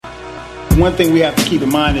one thing we have to keep in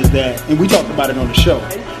mind is that, and we talked about it on the show,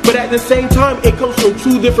 but at the same time, it comes from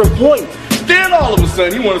two different points. Then all of a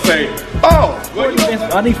sudden, you want to say, oh, well, you know.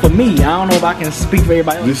 I think for me, I don't know if I can speak for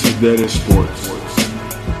everybody else. This is Dead End Sports.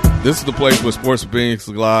 This is the place where sports are being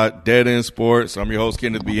collide. Dead End Sports. I'm your host,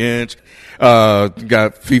 Kenneth B. Inch. Got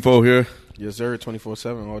FIFO here. Yes, sir.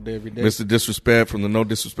 24/7 all day, every day. Mr. Disrespect from the No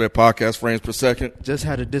Disrespect podcast, frames per second. Just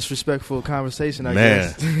had a disrespectful conversation, I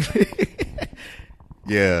Man.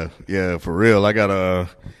 guess. Yeah, for real. I got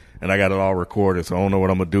it all recorded, so I don't know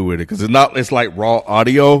what I'm gonna do with it because it's like raw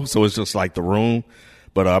audio, so it's just like the room.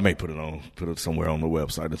 But I may put it somewhere on the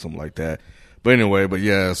website or something like that. But anyway,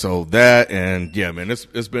 yeah, so that and yeah, man,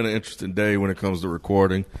 it's been an interesting day when it comes to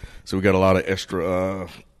recording. So we got a lot of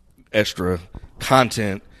extra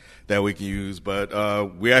content that we can use. But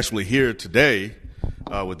we're actually here today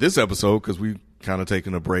with this episode because we kind of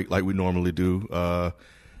taking a break like we normally do.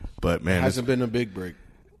 But man, it hasn't been a big break.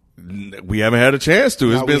 We haven't had a chance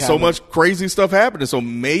to. It's been so much crazy stuff happening. So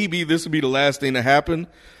maybe this will be the last thing to happen.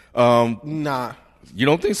 Nah. You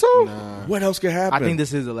don't think so? Nah. What else could happen? I think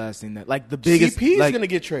this is the last thing that, like, the biggest. CP is like, going to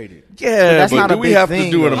get traded. Yeah, that's but not do a we big have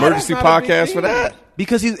thing, to do an though. emergency podcast for that?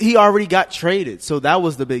 Because he already got traded, so that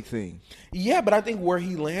was the big thing. Yeah, but I think where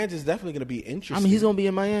he lands is definitely going to be interesting. I mean, he's going to be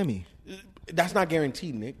in Miami. That's not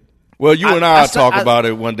guaranteed, Nick. Well, you and I'll talk about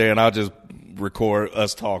it one day, and I'll just record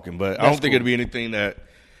us talking. But I don't think it'll be anything that,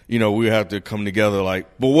 we have to come together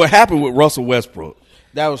like. But what happened with Russell Westbrook?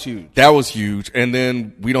 That was huge. That was huge. And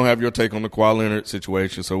then we don't have your take on the Kawhi Leonard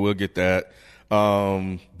situation, so we'll get that.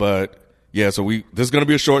 But, yeah, so this is going to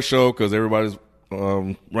be a short show because everybody's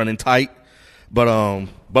running tight. But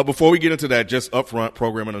before we get into that, just upfront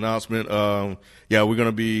programming announcement, we're going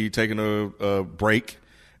to be taking a break,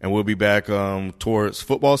 and we'll be back towards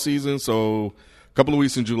football season. So a couple of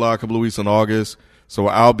weeks in July, a couple of weeks in August. So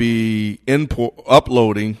I'll be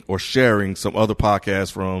uploading or sharing some other podcasts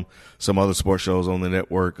from some other sports shows on the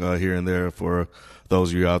network here and there for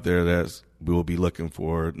those of you out there that will be looking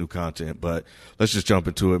for new content. But let's just jump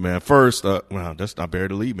into it, man. First, that's not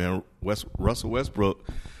buried the lead, man. Russell Westbrook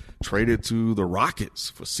traded to the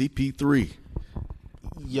Rockets for CP3.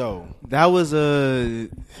 Yo, that was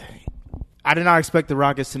I did not expect the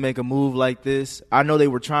Rockets to make a move like this. I know they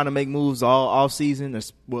were trying to make moves all off season,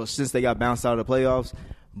 since they got bounced out of the playoffs.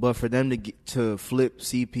 But for them to flip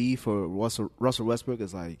CP for Russell Westbrook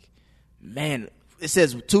is like, man, it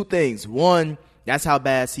says two things. One, that's how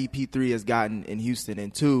bad CP3 has gotten in Houston,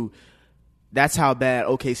 and two, that's how bad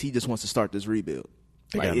OKC just wants to start this rebuild.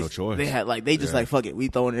 They got no choice. They just fuck it, we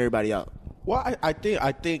throwing everybody out. Well, I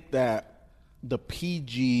think that the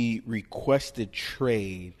PG requested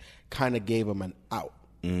trade kind of gave them an out.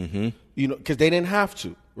 Mm-hmm. Because they didn't have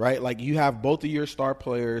to, right? Like, you have both of your star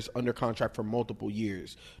players under contract for multiple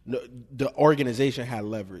years. The organization had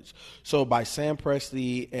leverage. So by Sam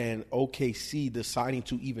Presti and OKC deciding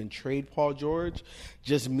to even trade Paul George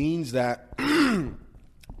just means that they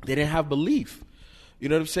didn't have belief. You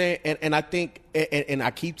know what I'm saying? And I think, and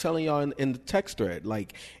I keep telling y'all in the text thread,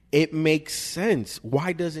 like, it makes sense.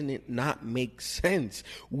 Why doesn't it not make sense?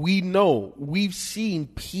 We've seen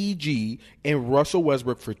PG and Russell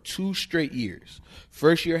Westbrook for 2 straight years.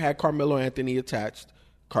 First year had Carmelo Anthony attached.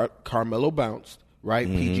 Carmelo bounced, right?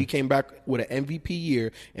 Mm-hmm. PG came back with an MVP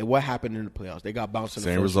year, and what happened in the playoffs? They got bounced in the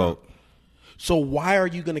same first result. round. So why are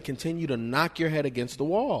you going to continue to knock your head against the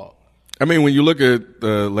wall? I mean, when you look at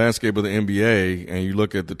the landscape of the NBA and you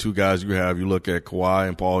look at the two guys you look at Kawhi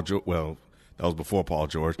and Paul George. Well, that was before Paul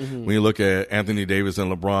George. Mm-hmm. When you look at Anthony Davis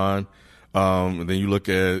and LeBron, and then you look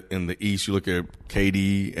at in the East, you look at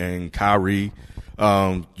KD and Kyrie.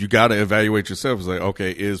 You got to evaluate yourself. It's like,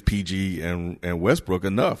 okay, is PG and Westbrook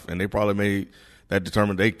enough? And they probably made that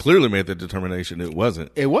They clearly made that determination. It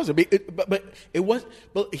wasn't. It wasn't. But it was.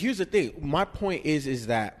 But here's the thing. My point is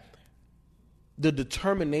that the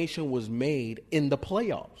determination was made in the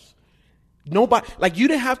playoffs. Nobody, like, you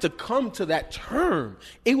didn't have to come to that term.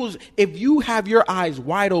 It was, if you have your eyes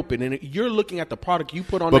wide open and you're looking at the product you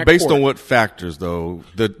put on, but based on what factors though,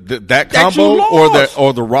 that combo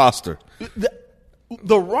or the roster?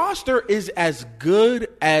 The roster is as good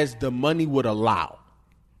as the money would allow,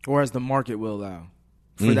 or as the market will allow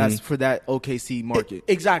for that OKC market.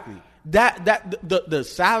 Exactly. That the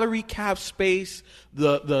salary cap space,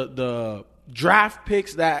 the draft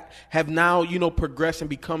picks that have now, progressed and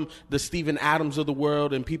become the Steven Adams of the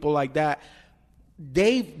world and people like that,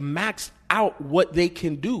 they've maxed out what they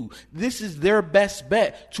can do. This is their best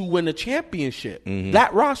bet to win a championship. Mm-hmm.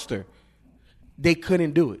 That roster, they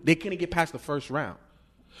couldn't do it. They couldn't get past the first round.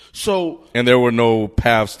 And there were no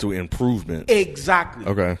paths to improvement. Exactly.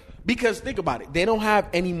 Okay. Because think about it. They don't have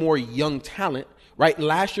any more young talent, right?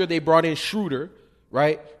 Last year they brought in Schroeder,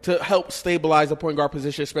 right, to help stabilize the point guard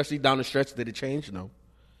position, especially down the stretch. Did it change? No.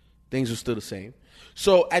 Things are still the same.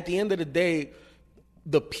 So at the end of the day,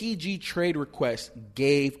 the PG trade request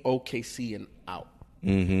gave OKC an out.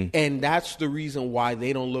 Mm-hmm. And that's the reason why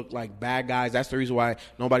they don't look like bad guys. That's the reason why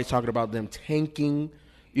nobody's talking about them tanking.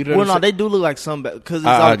 You know no, they do look like some because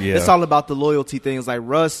it's all about the loyalty things. Like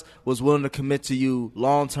Russ was willing to commit to you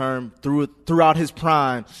long term throughout his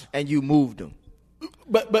prime, and you moved him.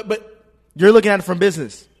 But you're looking at it from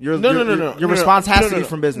business. Your response has to be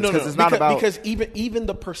from business because it's not about because even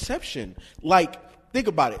the perception. Like think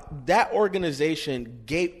about it. That organization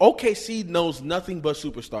gave OKC knows nothing but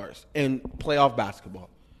superstars in playoff basketball.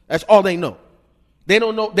 That's all they know. They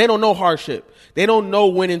don't know hardship. They don't know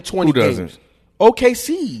winning 20 Who doesn't? games.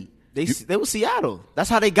 OKC. They were Seattle. That's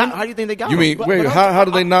how they got. How do you think they got? You mean how do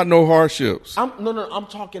they not know hardships? I'm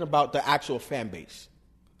talking about the actual fan base.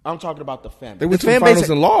 I'm talking about the fan base. They went to the finals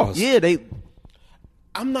and lost. Yeah,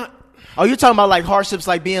 I'm not. Oh, you're talking about like hardships,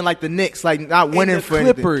 like being like the Knicks, like not winning the for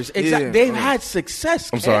Clippers. Anything. Exactly. Yeah. They've had success.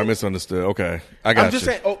 I'm sorry, I misunderstood. Okay, I got you. I'm just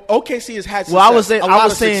saying, OKC has had success. Well, I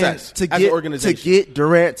was saying to get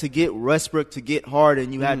Durant, to get Westbrook, to get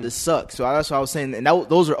Harden, you had to suck. So that's what I was saying. And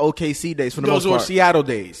those are OKC days for the most part. Those were Seattle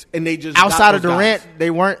days, and they just outside of Durant, they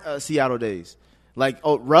weren't Seattle days. Like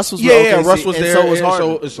Russ was Russ was and there, so was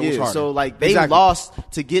Harden. So was Harden. So like they lost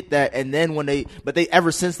to get that, and then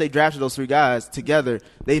ever since they drafted those three guys together,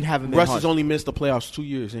 they haven't been. Russ has only missed the playoffs 2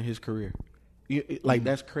 years in his career. Like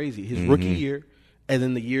that's crazy. His rookie year, and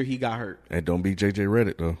then the year he got hurt. And don't beat JJ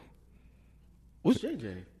Redick though. What's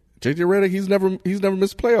JJ? JJ Redick, he's never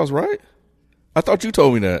missed playoffs, right? I thought you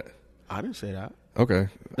told me that. I didn't say that. Okay,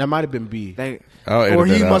 that might have been B. Or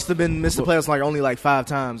he must have been missed the playoffs only 5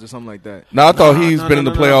 times or something like that. No, I thought he's been in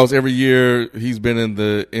the playoffs every year. He's been in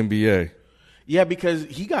the NBA. Yeah, because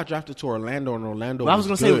he got drafted to Orlando, and Orlando. Well, I was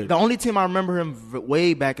going to say the only team I remember him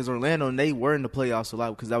way back is Orlando, and they were in the playoffs a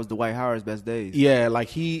lot because that was Dwight Howard's best days. Yeah,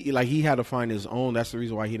 he had to find his own. That's the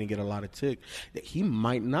reason why he didn't get a lot of tick. He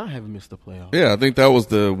might not have missed the playoffs. Yeah, I think that was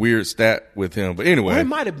the weird stat with him. But anyway, it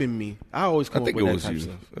might have been me. I always come up with that type of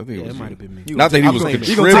stuff. I think it might have been me. Not that he was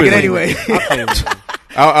contributing. You're going to take it anyway.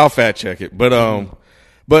 I'll fact check it, but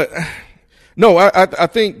no, I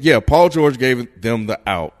think Paul George gave them the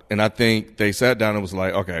out, and I think they sat down and was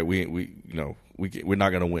like, okay, we're not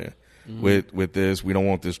going to win with this. We don't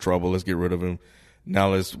want this trouble. Let's get rid of him.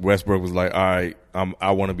 Now Westbrook was like, all right,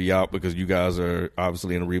 I want to be out because you guys are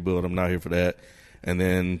obviously in a rebuild. I'm not here for that. And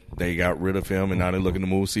then they got rid of him, and now they're looking to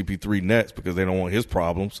move CP3 next because they don't want his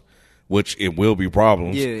problems, which it will be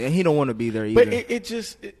problems. Yeah, and he don't want to be there either. But it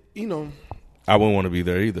just I wouldn't want to be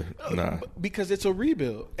there either. Nah. Because it's a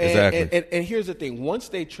rebuild. Exactly. And here's the thing. Once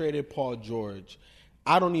they traded Paul George,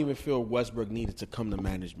 I don't even feel Westbrook needed to come to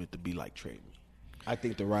management to be like, trade me. I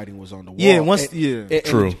think the writing was on the wall.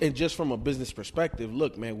 True. And just from a business perspective,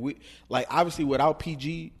 look, man, we obviously without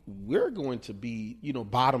PG, we're going to be,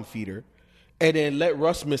 bottom feeder. And then let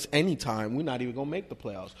Russ miss any time. We're not even going to make the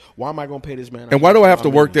playoffs. Why am I going to pay this man? And why do I have to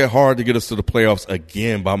work that hard to get us to the playoffs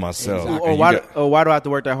again by myself? Exactly. Why do I have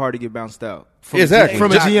to work that hard to get bounced out? From a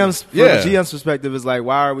GM's perspective, it's like,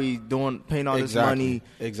 why are we paying all this money,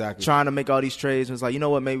 trying to make all these trades? And it's like, you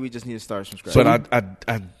know what? Maybe we just need to start from scratch.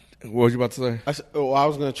 But what was you about to say? I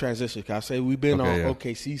was going to transition. I say we've been on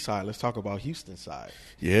OKC side. Let's talk about Houston side.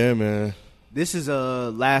 Yeah, man. This is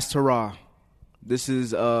a last hurrah. This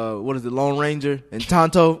is what is it, Lone Ranger and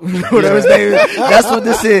Tonto, whatever his name is. That's what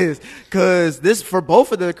this is. Cause this for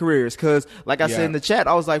both of their careers. Cause like I said in the chat,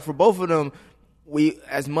 I was like, for both of them,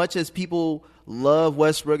 as much as people love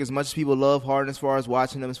Westbrook, as much as people love Harden, as far as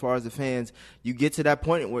watching them, as far as the fans, you get to that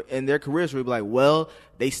point where in their careers where you're like, well,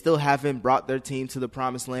 they still haven't brought their team to the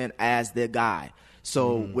promised land as their guy.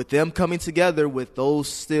 So with them coming together, with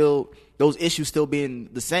those issues still being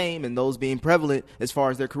the same and those being prevalent as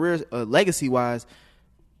far as their careers, legacy wise,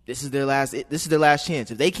 this is their last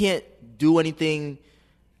chance. If they can't do anything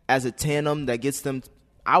as a tandem that gets them,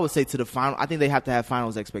 I would say, to the final, I think they have to have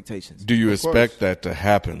finals expectations. Do you expect that to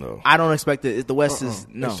happen though? I don't expect it. The West is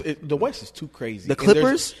no. The West is too crazy. The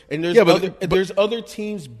Clippers there's other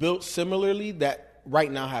teams built similarly that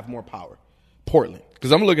right now have more power. Portland.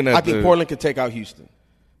 Because I'm looking at I think Portland could take out Houston.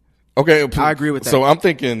 Okay. I agree with that. So I'm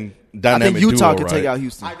thinking dynamic I think Utah duo, could right? take out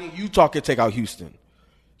Houston. I think Utah could take out Houston.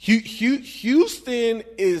 Houston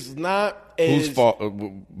is not as... Whose fault?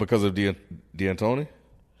 Because of D'Antoni?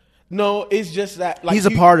 No, it's just that... He's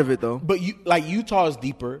a part of it, though. But Utah is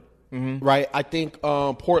deeper, right? I think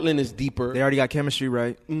Portland is deeper. They already got chemistry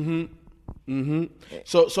right.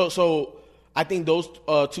 So I think those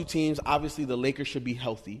two teams, obviously the Lakers should be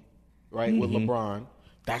healthy, right, with LeBron.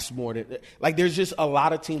 That's more than like. There's just a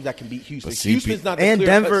lot of teams that can beat Houston. But Houston's not the and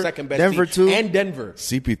clear-cut Denver, second best Denver team. too, and Denver.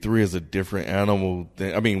 CP3 is a different animal.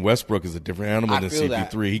 Westbrook is a different animal than feel CP3.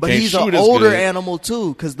 that. He but can't he's shoot an as older good. animal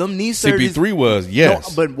too, because them knee surgeries. CP3 was, yes.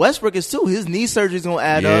 No, but Westbrook is too. His knee surgery's gonna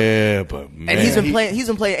add up. Yeah, but man. And he's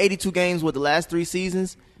been playing 82 games with the last 3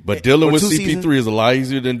 seasons. But dealing Or with 2 CP3 seasons. is a lot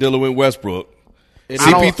easier than dealing with Westbrook. I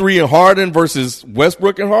CP3 and Harden versus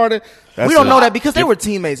Westbrook and Harden. We don't know that because they were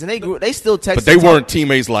teammates and they still texted. But they weren't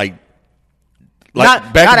teammates like back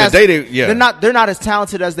in the day. They're not as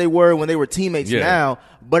talented as they were when they were teammates Yeah. now.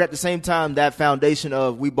 But at the same time, that foundation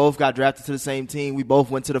of we both got drafted to the same team, we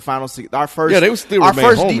both went to the final six. Our first, Yeah, they would still our remain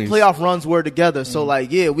first homies. deep playoff runs were together. So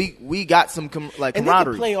we got some And they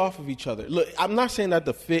camaraderie. can play off of each other. Look, I'm not saying that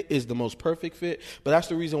the fit is the most perfect fit, but that's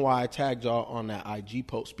the reason why I tagged y'all on that IG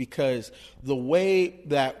post, because the way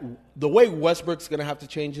Westbrook's going to have to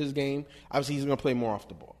change his game, obviously he's going to play more off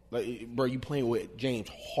the ball. Like, bro, you playing with James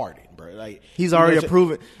Harden, bro. Like, He's already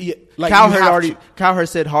proven. Yeah, like Cowherd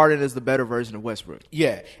said Harden is the better version of Westbrook.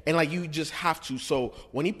 Yeah, and like you just have to. So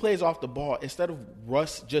when he plays off the ball, instead of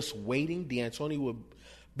Russ just waiting, D'Antoni would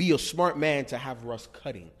be a smart man to have Russ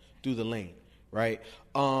cutting through the lane, right?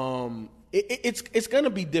 It's gonna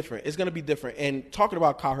be different. It's gonna be different. And talking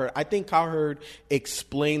about Cowherd, I think Cowherd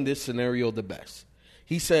explained this scenario the best.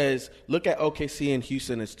 He says, "Look at OKC and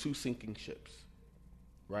Houston as 2 sinking ships."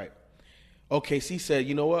 Right. OKC said,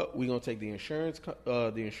 you know what? We're going to take the insurance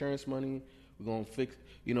money. We're going to fix,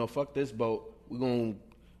 fuck this boat. We're going to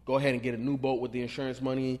go ahead and get a new boat with the insurance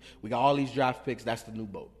money. We got all these draft picks. That's the new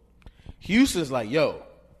boat. Houston's like, yo,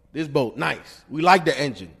 this boat, nice. We like the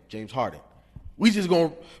engine, James Harden. We just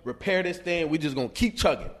going to repair this thing. We just going to keep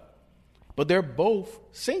chugging. But they're both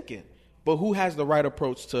sinking. But who has the right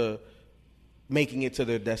approach to making it to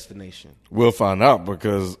their destination? We'll find out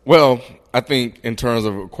because, I think in terms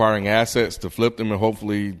of acquiring assets to flip them and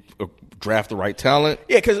hopefully draft the right talent.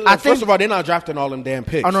 Yeah, because first of all, they're not drafting all them damn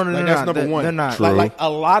picks. Oh no, that's not. number one. They're not. True. Like a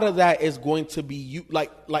lot of that is going to be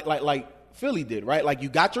like Philly did, right? Like you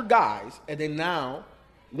got your guys, and then now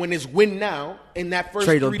when it's win now in that first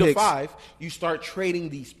Trade 3 to picks. 5, you start trading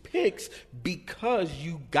these picks because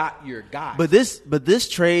you got your guys. But this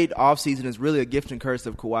trade offseason is really a gift and curse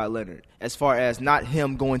of Kawhi Leonard, as far as not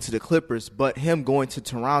him going to the Clippers, but him going to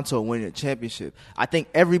Toronto and winning a championship. I think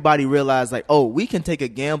everybody realized, like, oh, we can take a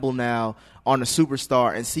gamble now on a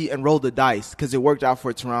superstar and roll the dice because it worked out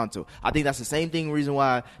for Toronto. I think that's the same reason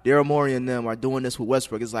why Daryl Morey and them are doing this with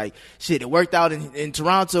Westbrook. It's like, shit, it worked out in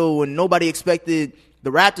Toronto when nobody expected the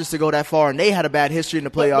Raptors to go that far, and they had a bad history in the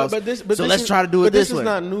playoffs. So let's try to do it this way. But this is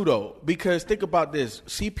not new though, because think about this: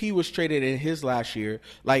 CP was traded in his last year.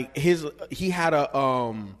 Like he had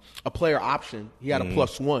a player option. He had a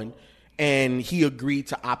 +1, and he agreed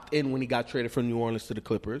to opt in when he got traded from New Orleans to the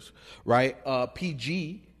Clippers. Right?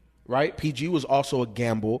 PG. Right, PG was also a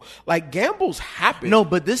gamble. Like gambles happen. No,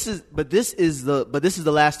 but this is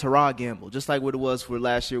the last hurrah gamble, just like what it was for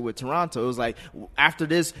last year with Toronto. It was like, after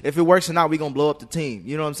this, if it works or not, we're gonna blow up the team.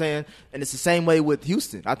 You know what I'm saying? And it's the same way with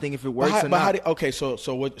Houston. I think if it works or not,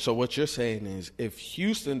 so what you're saying is, if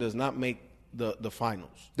Houston does not make the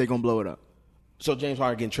finals, they're gonna blow it up. So James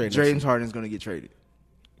Harden getting traded. James Harden's gonna get traded.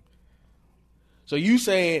 So you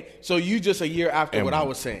just a year after what I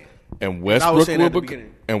was saying. And Westbrook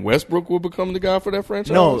will become the guy for that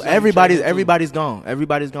franchise? No, everybody's gone.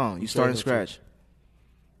 Everybody's gone. You starting scratch.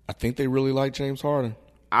 I think they really like James Harden.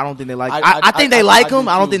 I don't think they like. I think they like him.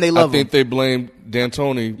 I don't think they love him. I think they blame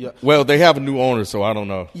D'Antoni. Yeah. Well, they have a new owner, so I don't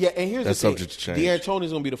know. Yeah, and here's that's the thing. subject to change.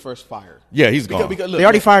 D'Antoni's gonna be the first fired. Yeah, he's gone. Because, look, they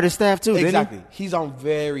already fired his staff too. Exactly. Didn't He's on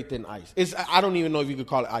very thin ice. I don't even know if you could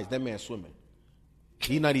call it ice. That man's swimming.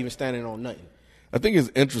 He's not even standing on nothing. I think it's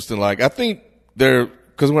interesting. Like, I think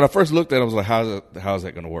because when I first looked at it, I was like, how is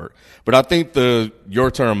that going to work? But I think the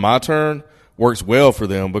your turn, my turn works well for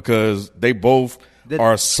them because they both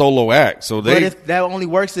are a solo act. So but if that only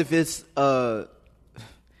works if it's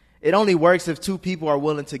it only works if 2 people are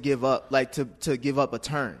willing to give up, like to give up a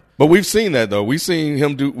turn. But we've seen that though. We've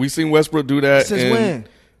seen Westbrook do that. Since when?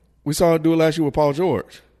 We saw him do it last year with Paul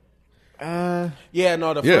George. That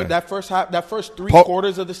first 3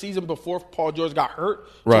 quarters of the season before Paul George got hurt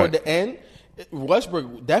toward the end,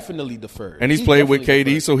 Westbrook definitely deferred. And he's played with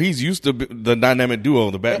KD, so he's used to the dynamic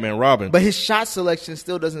duo, the Batman Robin. But his shot selection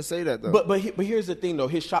still doesn't say that, though. But here's the thing, though.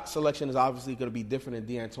 His shot selection is obviously going to be different in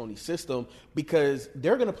D'Antoni's system because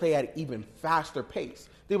they're going to play at an even faster pace.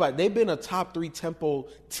 Think about it. They've been a top 3 tempo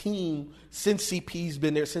team since CP's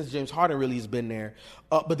been there, since James Harden really has been there.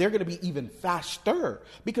 But they're going to be even faster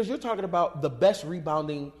because you're talking about the best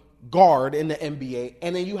rebounding guard in the NBA,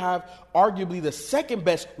 and then you have arguably the second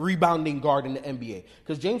best rebounding guard in the NBA.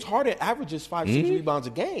 Because James Harden averages 5-6 rebounds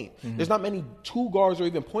a game. There's not many two guards or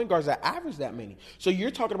even point guards that average that many. So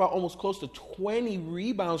you're talking about almost close to 20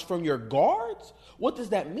 rebounds from your guards? What does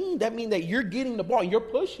that mean? That means that you're getting the ball and you're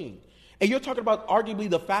pushing. And you're talking about arguably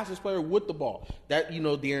the fastest player with the ball. That,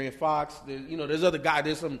 De'Aaron Fox, there's other guys,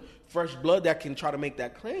 there's some fresh blood that can try to make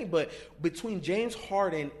that claim. But between James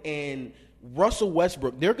Harden and Russell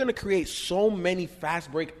Westbrook, they're going to create so many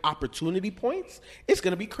fast break opportunity points. It's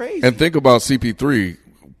going to be crazy. And think about CP3.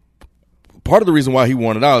 Part of the reason why he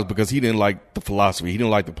wanted out is because he didn't like the philosophy. He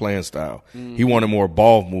didn't like the playing style. He wanted more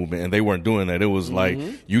ball movement, and they weren't doing that. It was like,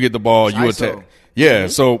 you get the ball, you attack. Yeah,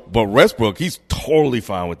 but Westbrook, he's totally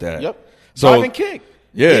fine with that. Yep. So, Drive and kick.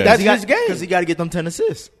 Yeah. That's his game. Because he got to get them 10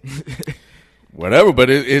 assists. Whatever,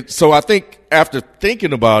 but so I think after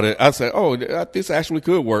thinking about it, I said, this actually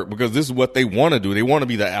could work because this is what they want to do. They want to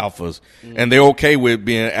be the alphas, and they're okay with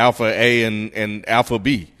being alpha A and alpha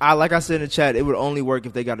B. Like I said in the chat, it would only work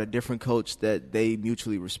if they got a different coach that they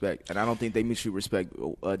mutually respect, and I don't think they mutually respect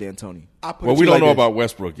D'Antoni. Well, we don't know about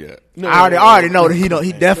Westbrook yet. No, I already know that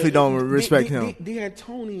he definitely don't respect him.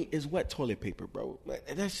 D'Antoni is wet toilet paper, bro.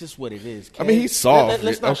 That's just what it is. I mean, he's soft.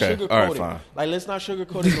 Let's not okay, sugarcoat all right, it. fine. Like, let's not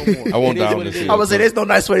sugarcoat it no more. I won't down what this it is. I was say there's no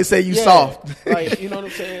nice way to say you soft. Like, you know what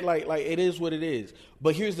I'm saying? Like it is what it is.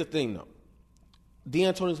 But here's the thing, though.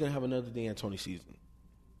 D'Antoni's gonna have another D'Antoni season.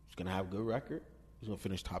 He's gonna have a good record. He's gonna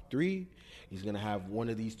finish top 3. He's gonna have one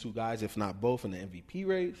of these two guys, if not both, in the MVP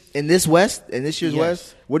race. In this year's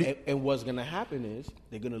West? And what's gonna happen is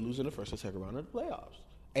they're gonna lose in the first or second round of the playoffs.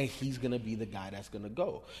 And he's gonna be the guy that's gonna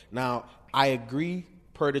go. Now, I agree,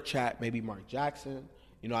 per the chat, maybe Mark Jackson.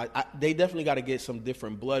 They definitely got to get some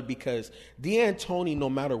different blood because D'Antoni, no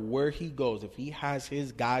matter where he goes, if he has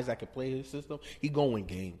his guys that can play his system, he going to win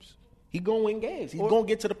games. He's going to win games. He's going to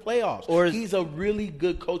get to the playoffs. He's a really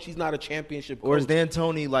good coach. He's not a championship coach. Or is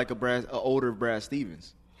D'Antoni like a older Brad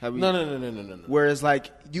Stevens? No. Whereas,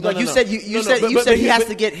 you said he has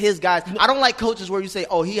to get his guys. I don't like coaches where you say,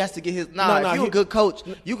 he has to get his. If you're a good coach,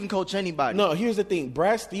 you can coach anybody. No, here's the thing.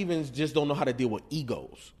 Brad Stevens just don't know how to deal with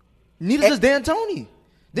egos. Neither does D'Antoni.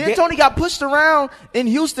 D'Antoni got pushed around in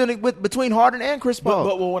Houston between Harden and Chris Paul.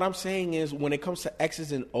 But what I'm saying is when it comes to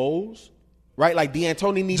X's and O's, right? Like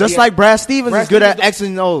D'Antoni needs just like Brad Stevens is good at X's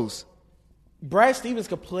and O's. Brad Stevens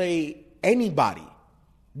could play anybody.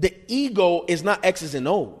 The ego is not X's and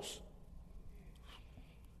O's.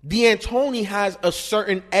 D'Antoni has a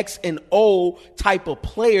certain X and O type of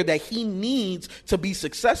player that he needs to be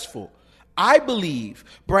successful. I believe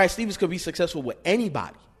Brad Stevens could be successful with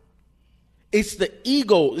anybody. It's the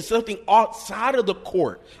ego. It's something outside of the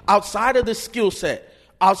court, outside of the skill set,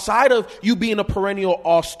 outside of you being a perennial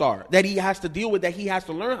all-star that he has to deal with, that he has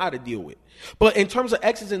to learn how to deal with. But in terms of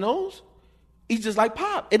X's and O's, he's just like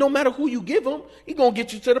Pop. It don't matter who you give him. He's going to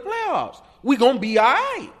get you to the playoffs. We're going to be all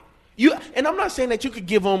right. And I'm not saying that you could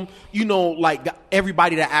give him, like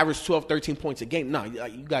everybody that averaged 12, 13 points a game. No,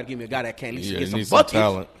 you got to give me a guy that can at least get some buckets. Some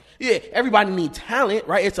talent. Yeah, everybody needs talent,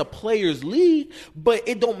 right? It's a players' league, but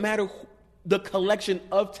it don't matter the collection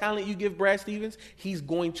of talent you give Brad Stevens, he's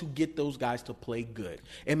going to get those guys to play good.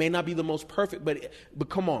 It may not be the most perfect, but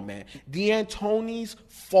come on, man. D'Antoni's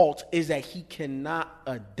fault is that he cannot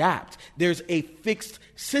adapt. There's a fixed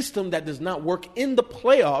system that does not work in the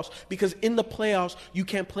playoffs because in the playoffs, you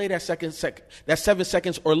can't play that 7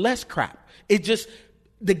 seconds or less crap.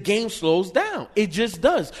 The game slows down. It just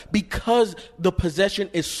does because the possession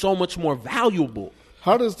is so much more valuable.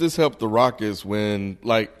 How does this help the Rockets when,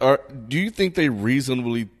 do you think they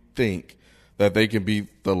reasonably think that they can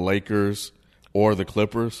beat the Lakers or the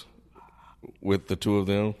Clippers with the two of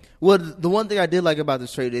them? Well, the one thing I did like about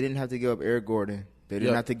this trade, they didn't have to give up Eric Gordon. They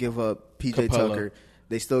didn't have to give up P.J. Tucker.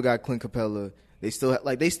 They still got Clint Capella. They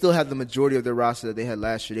still have the majority of their roster that they had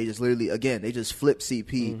last year. They just they just flipped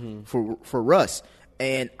CP for Russ.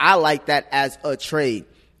 And I like that as a trade.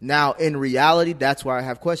 Now, in reality, that's why I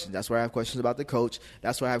have questions. That's why I have questions about the coach.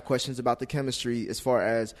 That's why I have questions about the chemistry as far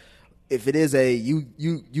as if it is you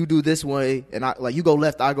do this way and you go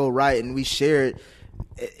left, I go right, and we share it.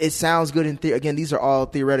 It sounds good in theory. Again, these are all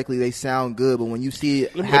theoretically, they sound good, but when you see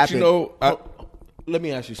it happen. Let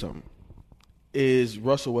me ask you something. Is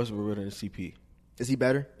Russell Westbrook better than CP? Is he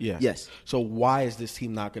better? Yeah. Yes. So why is this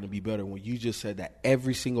team not going to be better when you just said that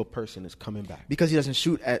every single person is coming back? Because he doesn't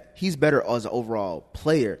shoot he's better as an overall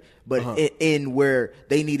player, but in where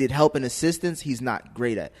they needed help and assistance, he's not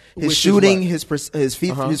great at. His shooting, his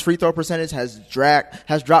free throw percentage has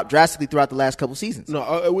dropped drastically throughout the last couple seasons.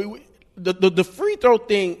 No, the free throw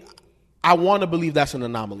thing, I want to believe that's an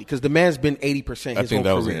anomaly because the man's been 80% his whole career. I think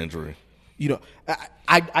that was an injury. You know,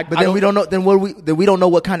 But then we don't know. Then we don't know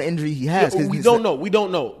what kind of injury he has. We don't know. We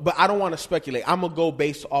don't know. But I don't want to speculate. I'm gonna go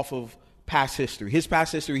based off of past history. His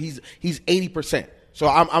past history, he's 80%. So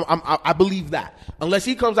I believe that. Unless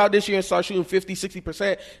he comes out this year and starts shooting 50,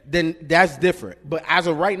 60%, then that's different. But as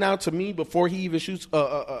of right now, to me, before he even shoots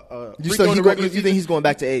you think he's going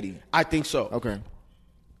back to 80? I think so. Okay.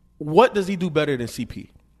 What does he do better than CP?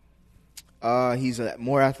 He's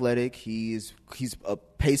more athletic. He's a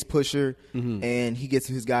pace pusher, and he gets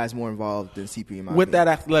his guys more involved than CP. In my With opinion.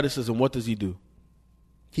 that athleticism, what does he do?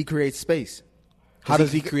 He creates space. How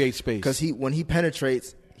does he create space? Because when he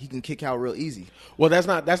penetrates, he can kick out real easy. Well, that's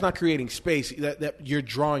not creating space. That you're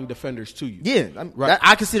drawing defenders to you. Yeah, right.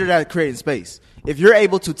 I consider that creating space. If you're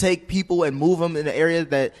able to take people and move them in an area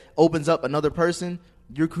that opens up another person,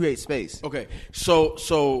 you create space. Okay, so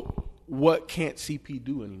what can't CP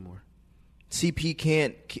do anymore? CP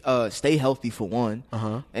can't stay healthy for one,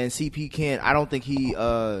 and CP can't. I don't think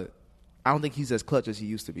he's as clutch as he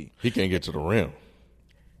used to be. He can't get to the rim.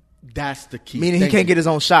 That's the key. Meaning he can't get his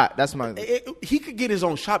own shot. That's my. He could get his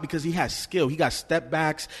own shot because he has skill. He got step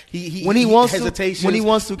backs. When he wants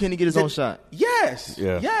to, can he get his own shot? Yes.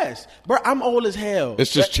 Yeah. Yes. Bro, I'm old as hell.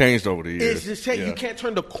 It's just changed over the years. It's just changed. Yeah. You can't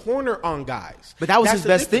turn the corner on guys. But that was That's his the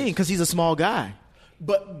best difference. thing because he's a small guy.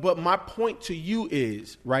 But my point to you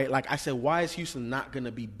is, right, like I said, why is Houston not going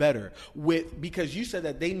to be better because you said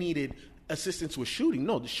that they needed assistance with shooting.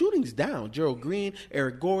 No, the shooting's down. Gerald Green,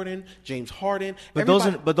 Eric Gordon, James Harden. But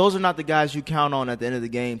those are not the guys you count on at the end of the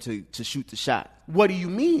game to shoot the shot. What do you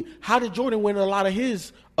mean? How did Jordan win a lot of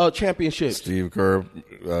his championships? Steve Kerr,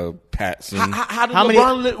 Patson. How did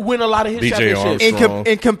LeBron win a lot of his BJ championships?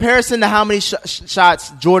 In comparison to how many shots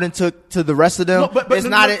Jordan took to the rest of them,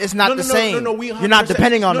 it's not the same. You're not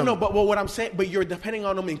depending on them. But what I'm saying, but you're depending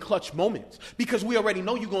on them in clutch moments because we already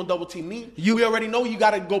know you're going to double team me. We already know you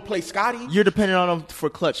got to go play Scotty. You're depending on them for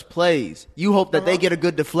clutch plays. You hope that they get a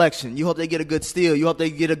good deflection. You hope they get a good steal. You hope they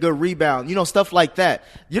get a good rebound. You know, stuff like that.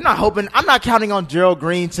 You're not hoping. I'm not counting on Gerald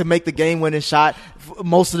Green to make the game-winning shot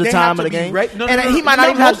most of the time of the game. He might not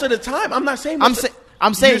even most of the time. I'm not saying. I'm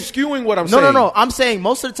saying you're skewing what I'm saying. No. I'm saying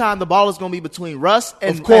most of the time the ball is going to be between Russ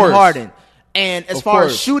and Harden. And as far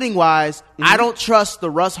as shooting wise, I don't trust the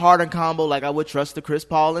Russ Harden combo like I would trust the Chris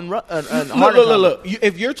Paul and Harden. Look.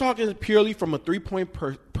 If you're talking purely from a 3-point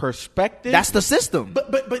perspective, that's the system.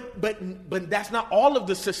 But that's not all of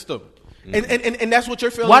the system. And that's what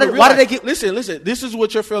you're failing to realize. Why did they get? Listen. This is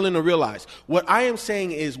what you're failing to realize. What I am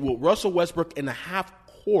saying is, with Russell Westbrook in the half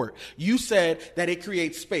court, you said that it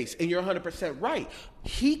creates space, and you're 100% right.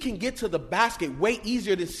 He can get to the basket way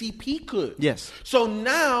easier than CP could. Yes. So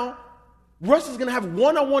now Russ is going to have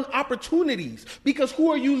one-on-one opportunities because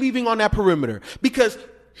who are you leaving on that perimeter? Because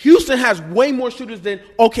Houston has way more shooters than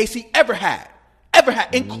OKC ever had,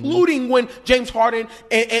 including when James Harden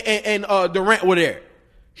and Durant were there.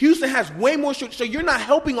 Houston has way more shooters, so you're not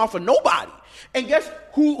helping off of nobody. And guess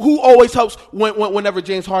who always helps whenever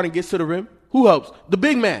James Harden gets to the rim? Who helps? The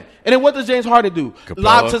big man. And then what does James Harden do?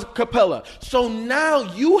 Lob to Capella. So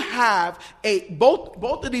now you have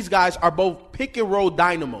both of these guys are both pick and roll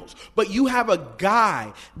dynamos. But you have a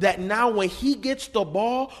guy that now when he gets the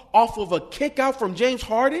ball off of a kick out from James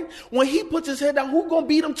Harden, when he puts his head down, who's going to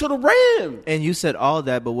beat him to the rim? And you said all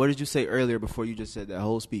that, but what did you say earlier before you just said that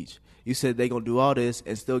whole speech? You said they're going to do all this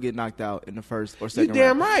and still get knocked out in the first or second round. You're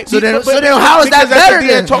damn right. So then how is that better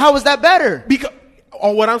then? How is that better? Because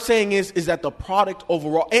what I'm saying is that the product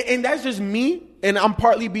overall, and that's just me, and I'm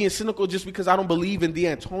partly being cynical just because I don't believe in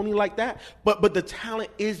D'Antoni like that, but the talent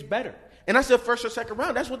is better. And I said first or second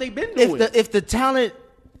round. That's what they've been doing. If the talent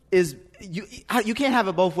is you can't have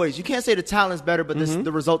it both ways. You can't say the talent's better, but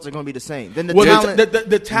the results are going to be the same. Then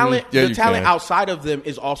the talent outside of them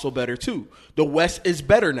is also better too. The West is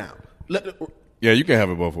better now. Yeah, you can have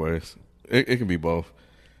it both ways. It can be both.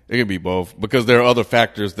 It can be both because there are other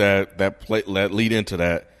factors that lead into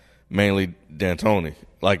that. Mainly D'Antoni.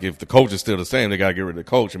 Like if the coach is still the same, they got to get rid of the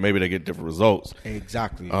coach, and maybe they get different results.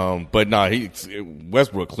 Exactly. But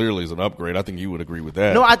Westbrook clearly is an upgrade. I think you would agree with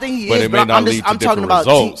that. No, I think he but is. It may not lead to I'm talking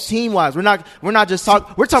about team wise. We're not just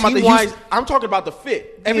talking. We're talking about the Houston. I'm talking about the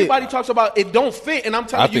fit. Everybody talks about it don't fit, and I'm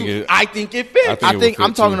telling you, I think it fits.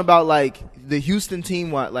 I'm talking about like the Houston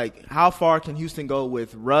team. Like how far can Houston go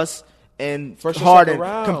with Russ and Harden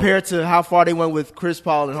compared to how far they went with Chris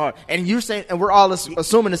Paul and Harden? And you're saying, and we're all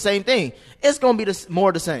assuming the same thing. It's going to be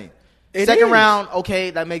more the same. Second round,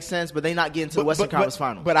 okay, that makes sense, but they're not getting to the Western Conference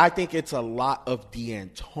Finals. But I think it's a lot of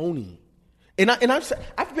D'Antoni. And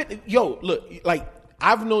I've been, look, like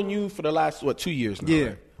I've known you for the last 2 years now. Yeah.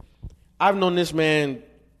 Right? I've known this man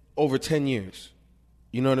over 10 years.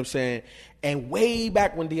 You know what I'm saying? And way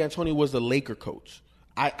back when D'Antoni was the Laker coach,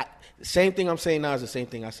 I same thing I'm saying now is the same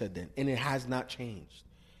thing I said then, and it has not changed.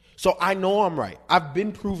 So I know I'm right. I've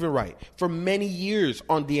been proven right for many years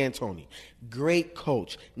on D'Antoni. Great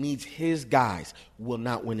coach, needs his guys, will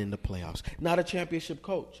not win in the playoffs. Not a championship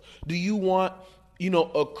coach. Do you want,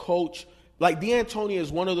 a coach like D'Antoni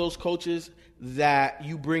is one of those coaches that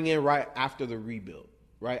you bring in right after the rebuild,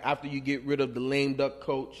 right? After you get rid of the lame duck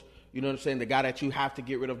coach. You know what I'm saying? The guy that you have to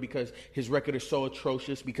get rid of because his record is so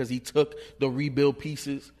atrocious because he took the rebuild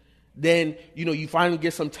pieces. Then, you finally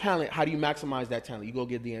get some talent. How do you maximize that talent? You go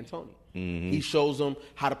get D'Antoni. Mm-hmm. He shows them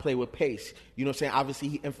how to play with pace. You know what I'm saying? Obviously,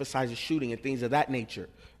 he emphasizes shooting and things of that nature.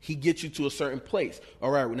 He gets you to a certain place. All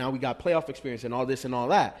right, now we got playoff experience and all this and all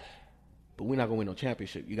that. But we're not going to win no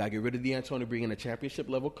championship. You got to get rid of D'Antoni, bring in a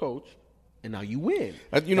championship-level coach, and now you win.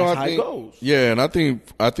 That's how it goes. Yeah, and I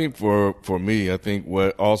think for me, I think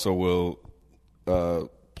what also will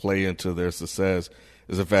play into their success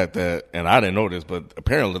is the fact that, and I didn't know this, but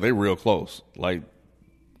apparently they're real close. Like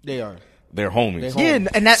they are. They're homies. Yeah,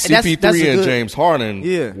 and CP3 and James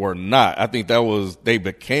Harden were not. I think they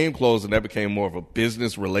became close, and that became more of a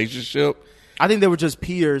business relationship. I think they were just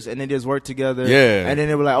peers, and they just worked together. Yeah, and then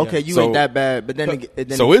they were like, "Okay, you ain't that bad." But then,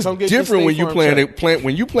 so it's different when you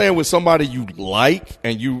when you playing with somebody you like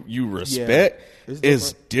and you respect. Yeah,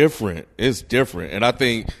 it's different. It's different, and I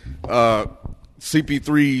think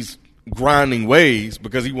CP3's grinding ways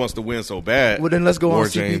because he wants to win so bad. Well, then let's go on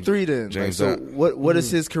CP3 then. James, so what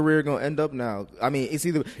is his career going to end up now? I mean, it's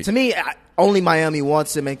either to me only Miami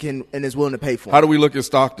wants him and is willing to pay for him. How do we look at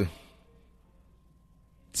Stockton?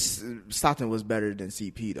 Stockton was better than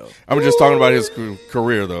CP though. I'm just talking about his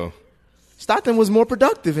career though. Stockton was more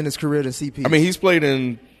productive in his career than CP. I mean,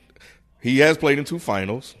 he has played in 2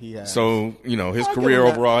 finals. So, his career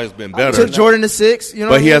overall has been better. Took Jordan to 6,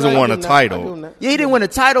 but he hasn't won a title. Yeah, he didn't win a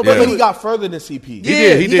title, but he got further than CP.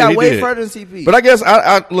 He got way further than CP. But I guess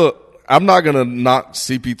I'm not gonna knock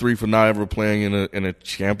CP3 for not ever playing in a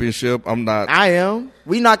championship. I'm not. I am.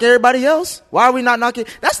 We knock everybody else. Why are we not knocking?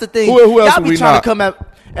 That's the thing. Who else y'all be trying to come at.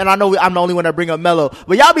 And I know I'm the only one that bring up Melo,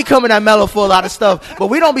 but y'all be coming at Melo for a lot of stuff. But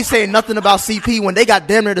we don't be saying nothing about CP when they got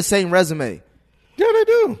damn near the same resume. Yeah, they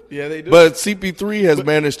do. Yeah, they do. But CP3 has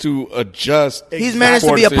managed to adjust. He's managed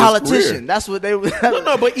to be a politician. That's what they.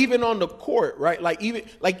 No, but even on the court, right?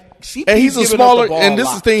 CP. And he's a smaller. And this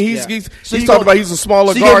is the thing. He's talking about. He's a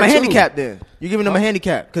smaller guard. You give him a handicap then. You're giving him a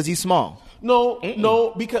handicap because he's small. No,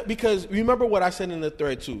 because remember what I said in the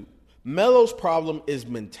thread too. Melo's problem is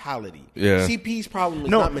mentality. Yeah. CP's problem is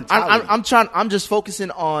not mentality. I'm just focusing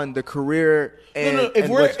on the career. And,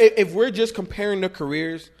 if we're just comparing the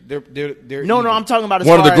careers, they're no. I'm talking about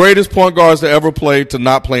one of the greatest point guards to ever play to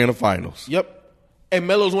not play in the finals. Yep. And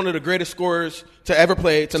Melo's one of the greatest scorers to ever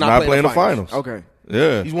play to not play in the finals. Okay.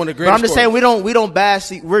 Yeah, he's one of the greatest. But I'm just saying we don't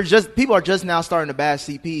bash. People are just now starting to bash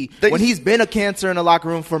CP when he's been a cancer in the locker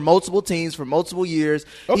room for multiple teams for multiple years.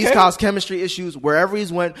 Okay. He's caused chemistry issues wherever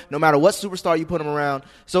he's went, no matter what superstar you put him around.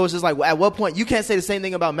 So it's just like, at what point you can't say the same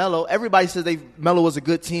thing about Melo? Everybody says Melo was a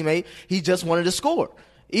good teammate. He just wanted to score.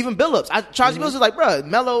 Even Billups, Chauncey Billups is like, bro,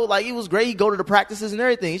 Melo, he was great. He'd go to the practices and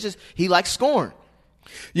everything. It's just he likes scoring.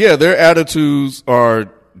 Yeah, their attitudes are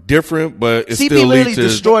different, but it CP still leads to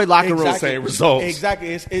destroyed locker room. Same results.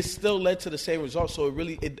 Exactly, it still led to the same results. So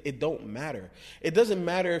it don't matter. It doesn't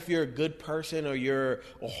matter if you're a good person or you're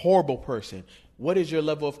a horrible person. What is your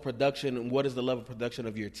level of production, and what is the level of production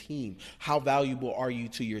of your team? How valuable are you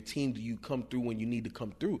to your team? Do you come through when you need to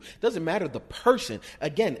come through? It doesn't matter the person.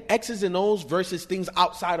 Again, X's and O's versus things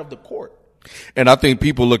outside of the court. And I think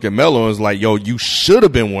people look at Melo and it's like, yo, you should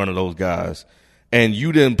have been one of those guys. And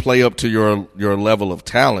you didn't play up to your level of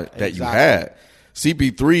talent that you had.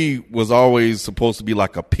 CP3 was always supposed to be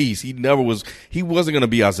like a piece. He wasn't going to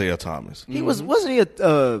be Isaiah Thomas. He wasn't he a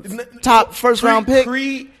top first round pick?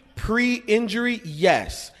 Pre-injury,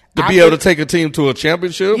 yes. To be able to take a team to a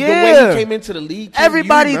championship? Yeah. The way he came into the league.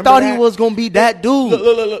 Everybody thought he was going to be that dude.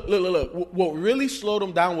 Look. What really slowed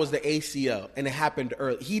him down was the ACL, and it happened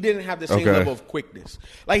early. He didn't have the same level of quickness.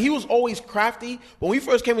 He was always crafty. When we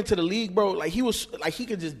first came into the league, bro, he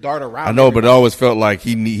could just dart around. I know, but it always felt like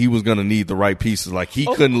he was going to need the right pieces. He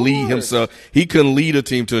couldn't lead himself. He couldn't lead a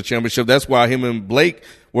team to a championship. That's why him and Blake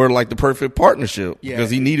were the perfect partnership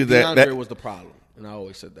because he needed that. DeAndre was the problem. And I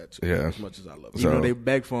always said that too. Yeah. As much as I love him. Even though they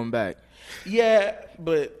begged for him back. Yeah,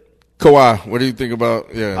 but Kawhi, what do you think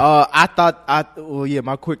about? Yeah.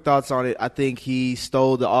 My quick thoughts on it. I think he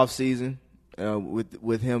stole the offseason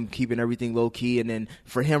with him keeping everything low key, and then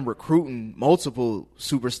for him recruiting multiple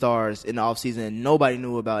superstars in the offseason, and nobody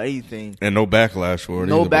knew about anything. And no backlash for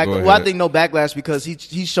it. I think no backlash because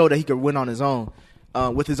he showed that he could win on his own.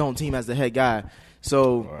 with his own team as the head guy.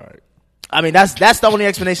 So, Right. I mean, that's the only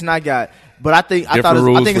explanation I got. But I think Different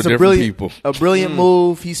rules it's for a different brilliant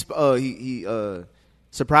move. He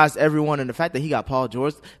surprised everyone, and the fact that he got Paul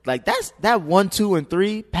George, like that 1, 2, and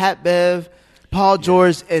 3, Pat Bev, Paul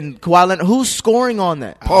George, and Kawhi Leonard. Who's scoring on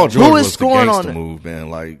that? Paul George Who is was scoring the on gangsta that? move, man.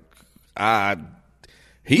 Like,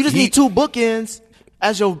 You just need 2 bookends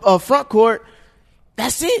as your front court.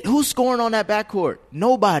 That's it. Who's scoring on that backcourt?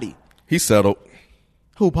 Nobody. He settled.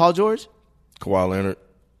 Who? Paul George? Kawhi Leonard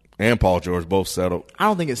and Paul George both settled. I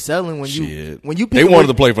don't think it's settling when you pick They wanted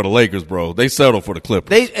to play for the Lakers, bro. They settled for the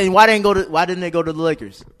Clippers. Why didn't they go to the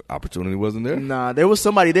Lakers? Opportunity wasn't there. Nah, there was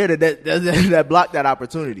somebody there that blocked that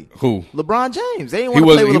opportunity. Who? LeBron James. They didn't want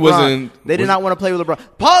to play with LeBron. They did not want to play with LeBron.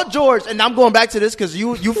 Paul George, and I'm going back to this because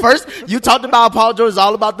you talked about Paul George is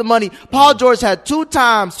all about the money. Paul George had 2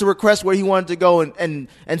 times to request where he wanted to go and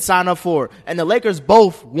sign up for, and the Lakers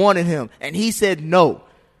both wanted him, and he said no.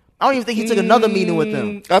 I don't even think he took another meeting with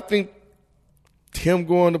them. I think him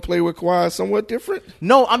going to play with Kawhi is somewhat different.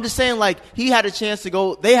 No, I'm just saying, like, he had a chance to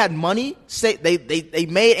go. They had money. They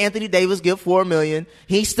made Anthony Davis give $4 million.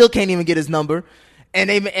 He still can't even get his number. And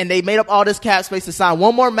they made up all this cap space to sign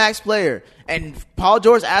one more max player. And Paul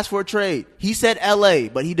George asked for a trade. He said LA,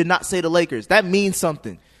 but he did not say the Lakers. That means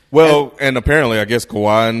something. Well, and apparently, I guess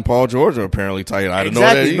Kawhi and Paul George are apparently tight. I didn't know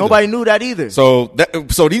that either. Nobody knew that either. So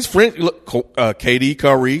these friends, look, KD,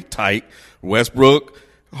 Curry, tight. Westbrook,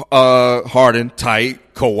 Harden,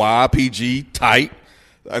 tight. Kawhi, PG, tight.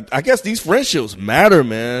 I guess these friendships matter,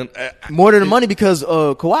 man. More than the money because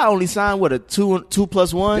Kawhi only signed a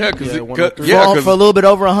 2+1. Yeah, for a little bit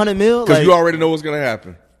over $100 million. Because you already know what's going to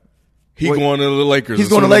happen. He's going to the Lakers. He's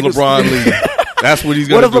going to Lakers. LeBron leaves. That's what he's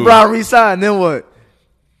going to do. What if LeBron re-signed? Then what?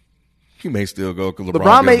 He may still go because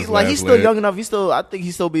LeBron may he's still young enough. I think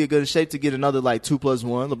he still be in good shape to get another 2+1.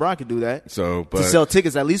 LeBron could do that. So, to sell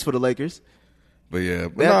tickets at least for the Lakers. But yeah,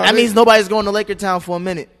 that means nobody's going to Laker Town for a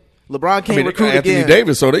minute. LeBron can't recruit Anthony again.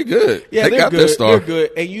 Davis, so they good. Yeah, they got good. their star. They're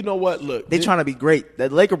good. And you know what? Look, they're trying to be great.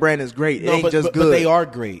 That Laker brand is great. It ain't just good. But they are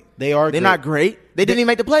great. They're not great. They didn't even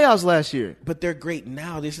make the playoffs last year. But they're great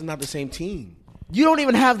now. This is not the same team. You don't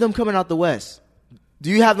even have them coming out the West.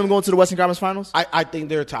 Do you have them going to the Western Conference Finals? I think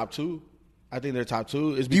they're top 2. I think they're top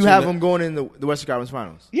 2. Do you have them going in the Western Conference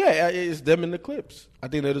Finals? Yeah, it's them and the Clips. I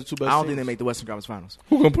think they're the 2 best. I don't think they make the Western Conference Finals.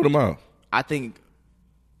 Who gonna put them out? I think,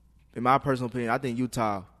 in my personal opinion, I think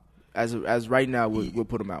Utah, as right now, would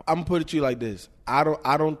put them out. I'm gonna put it to you like this. I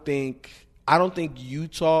don't think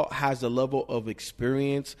Utah has the level of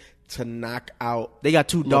experience to knock out. They got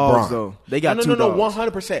 2 LeBron. dogs though. They got 2 dogs.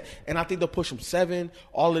 100%. And I think they'll push them 7.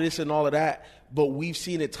 All of this and all of that. But we've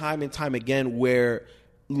seen it time and time again where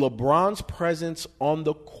LeBron's presence on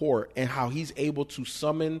the court and how he's able to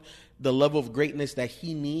summon the level of greatness that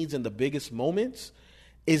he needs in the biggest moments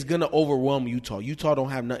is going to overwhelm Utah. Utah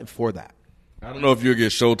don't have nothing for that. I don't know if you'll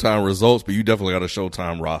get Showtime results, but you definitely got a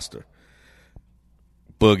Showtime roster.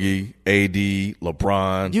 Boogie, AD,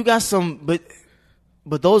 LeBron. You got some,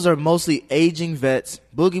 but those are mostly aging vets.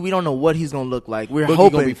 Boogie, we don't know what he's going to look like. We're Boogie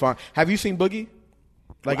hoping. Gonna be fine. Have you seen Boogie?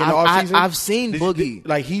 Like in the offseason? I've seen Boogie.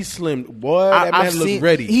 Like he's slimmed. What? That man looked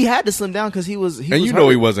ready. He had to slim down because he was. And you know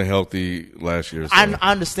he wasn't healthy last year. So.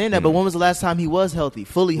 I understand that, but when was the last time he was healthy,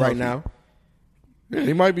 fully healthy? Right now. Yeah,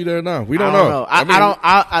 he might be there now. We don't know.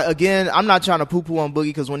 Again, I'm not trying to poo-poo on Boogie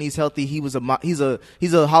because when he's healthy, he's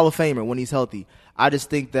a Hall of Famer when he's healthy. I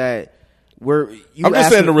just think that I'm just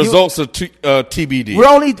saying the results are TBD.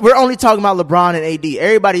 We're only talking about LeBron and AD.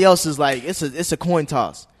 Everybody else is like it's a coin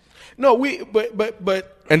toss. No,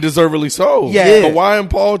 but and deservedly so. Yeah, Kawhi and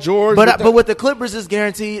Paul George. But with the Clippers, is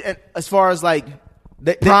guaranteed. And as far as like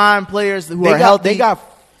prime players who are healthy,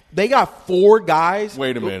 they got 4 guys.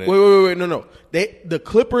 Wait a minute. Wait. No. The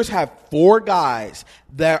Clippers have 4 guys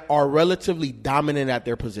that are relatively dominant at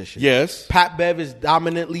their position. Yes. Pat Bev is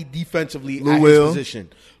dominantly defensively Lou at Will. his position.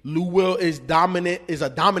 Lou Will is a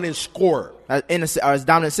dominant scorer. As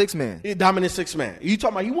dominant 6-man. Dominant 6-man. You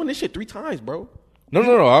talking about he won this shit 3 times, bro.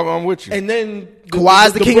 No. I'm with you. And then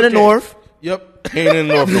Kawhi's the king of the North. Yep. He ain't in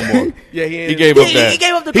the North no more. Yeah, he gave up that. He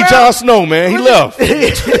gave up the He crown. Jon Snow, man. He left. They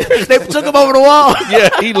took him over the wall.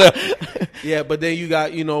 Yeah, he left. Yeah, but then you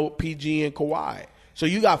got, PG and Kawhi. So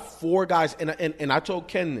you got 4 guys, and I told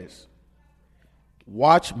Ken this.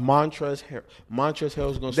 Watch Montrezl Harrell. Montrezl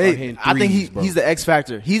Harrell's going to start hitting threes, I think he's the X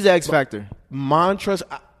factor. He's the X factor. Montrezl,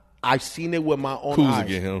 I've seen it with my own eyes. Kuz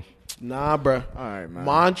get him. Nah, bro. All right, man.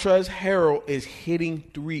 Montrezl Harrell is hitting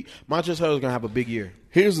 3. Montrezl Harrell's going to have a big year.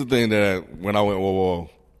 Here's the thing that when I went, whoa.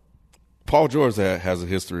 Paul George has a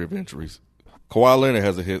history of injuries. Kawhi Leonard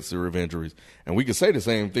has a history of injuries. And we can say the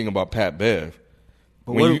same thing about Pat Bev.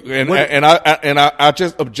 I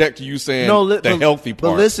just object to you saying the healthy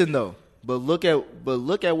part. But listen though, but look at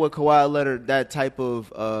what Kawhi Leonard, that type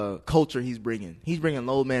of culture he's bringing. He's bringing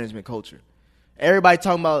load management culture. Everybody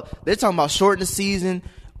they're talking about shortening the season.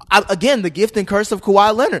 Again, the gift and curse of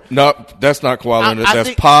Kawhi Leonard. No, that's not Kawhi Leonard.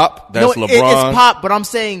 That's Pop. That's LeBron. It's Pop, but I'm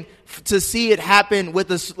saying to see it happen with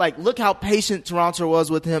us, like, look how patient Toronto was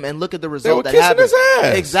with him, and look at the result that happened. His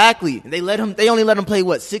ass. Exactly. And they only let him play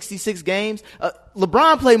 66 games.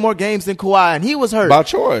 LeBron played more games than Kawhi, and he was hurt by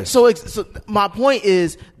choice. So my point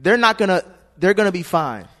is, they're gonna be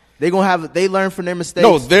fine. They learn from their mistakes.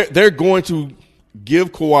 No, they're going to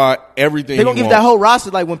give Kawhi everything. They're gonna give that whole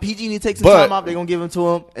roster, like when PG takes his time off, they're gonna give him to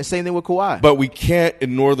him, and same thing with Kawhi. But we can't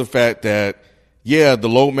ignore the fact that the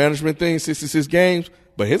load management thing, 66 games.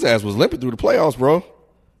 But his ass was limping through the playoffs, bro.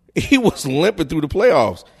 He was limping through the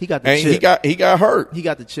playoffs. He got the chip. He got hurt. He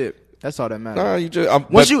got the chip. That's all that matters.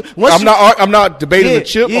 I'm not debating the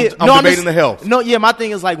chip. I'm debating the health. No, yeah, my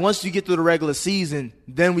thing is, like, once you get through the regular season,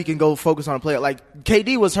 then we can go focus on the playoff. Like,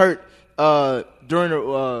 KD was hurt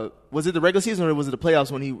during was it the regular season or was it the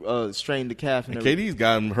playoffs when he strained the calf? And KD's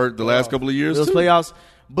gotten hurt the last couple of years those too. Playoffs.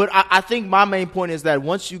 But I think my main point is that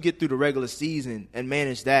once you get through the regular season and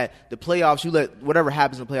manage that, the playoffs, you let whatever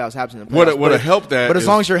happens in the playoffs happens in the playoffs. What help that? But as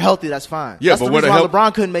long as you're healthy, that's fine. Yeah, that's but the reason why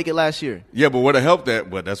LeBron couldn't make it last year. Yeah, but what helped that?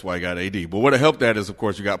 But that's why he got AD. But what helped that is, of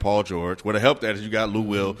course, you got Paul George. What helped that is you got Lou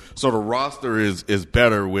Will. So the roster is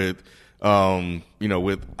better with,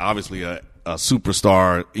 with obviously a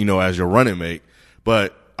superstar, as your running mate.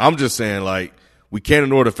 But I'm just saying, like, we can't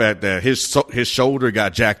ignore the fact that his shoulder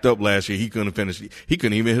got jacked up last year. He couldn't finish. He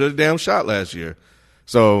couldn't even hit a damn shot last year.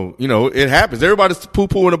 So, it happens. Everybody's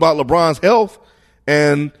poo-pooing about LeBron's health.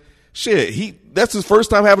 And, shit, that's his first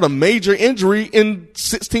time having a major injury in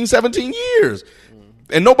 16, 17 years.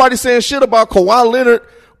 And nobody's saying shit about Kawhi Leonard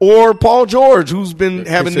or Paul George, who's been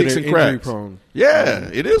having nicks and cracks. Prone. Yeah,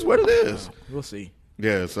 it is what it is. We'll see.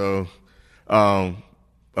 Yeah, so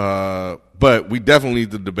but we definitely need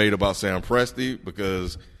to debate about Sam Presti,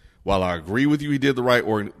 because while I agree with you, he did the right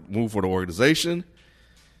move for the organization.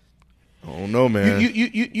 I don't know, man.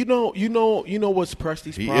 You know what's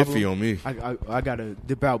Presti's he problem? Iffy on me. I gotta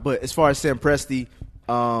dip out, but as far as Sam Presti,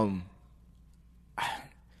 I'm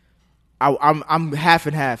half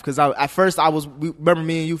and half, because at first remember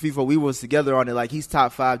me and you, FIFA, we was together on it. Like, he's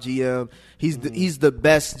top 5 GM. He's the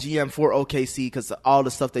best GM for OKC because of all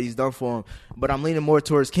the stuff that he's done for him. But I'm leaning more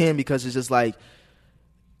towards Ken, because it's just like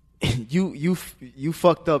you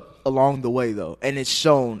fucked up along the way, though, and it's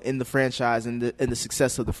shown in the franchise and the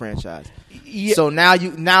success of the franchise. Yeah. So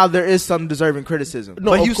now there is some deserving criticism.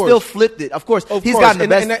 No, but you still flipped it. Of course, he's gotten the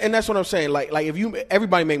best. And that's what I'm saying. Like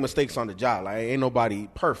everybody make mistakes on the job. Like, ain't nobody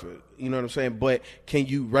perfect. You know what I'm saying? But can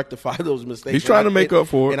you rectify those mistakes? He's trying to make up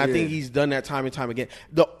for it. And I think he's done that time and time again.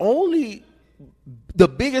 The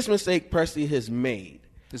biggest mistake Presti has made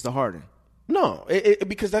is the Harden. No,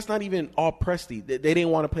 because that's not even all Presti. They didn't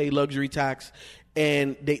want to pay luxury tax,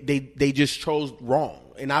 and they just chose wrong.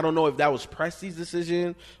 And I don't know if that was Presti's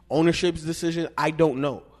decision, ownership's decision. I don't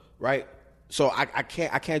know, right? So I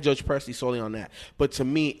can't judge Presti solely on that. But to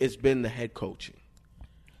me, it's been the head coaching.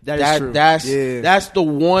 That is true. That's the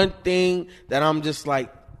one thing that I'm just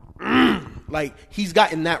like he's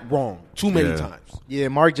gotten that wrong too many times. Yeah,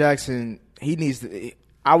 Mark Jackson, he needs to.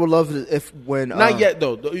 I would love it if when not yet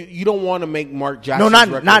though. You don't want to make Mark Jackson.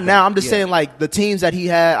 No, not now. I'm just saying, like, the teams that he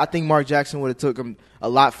had, I think Mark Jackson would have took him a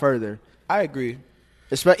lot further. I agree.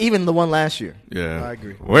 Even the one last year. Yeah, I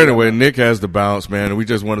agree. Well, anyway, Nick has the bounce, man, and we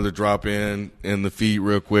just wanted to drop in the feed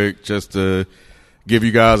real quick just to give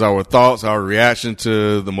you guys our thoughts, our reaction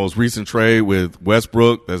to the most recent trade with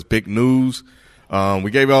Westbrook. That's big news.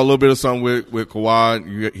 We gave y'all a little bit of something with Kawhi.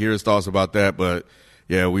 You hear his thoughts about that, but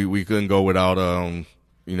yeah, we couldn't go without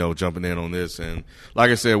jumping in on this. And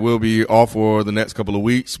like I said, we'll be off for the next couple of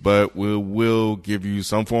weeks, but we'll give you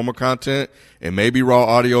some form of content, and maybe raw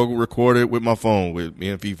audio recorded with my phone with me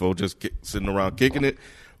and FIFO just sitting around kicking it,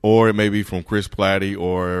 or it may be from Chris Platty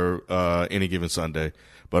or any given Sunday.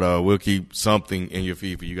 But we'll keep something in your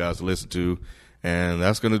feed for you guys to listen to, and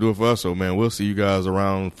that's going to do it for us. So, man, we'll see you guys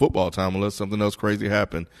around football time unless something else crazy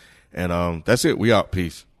happen. And that's it. We out.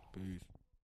 Peace.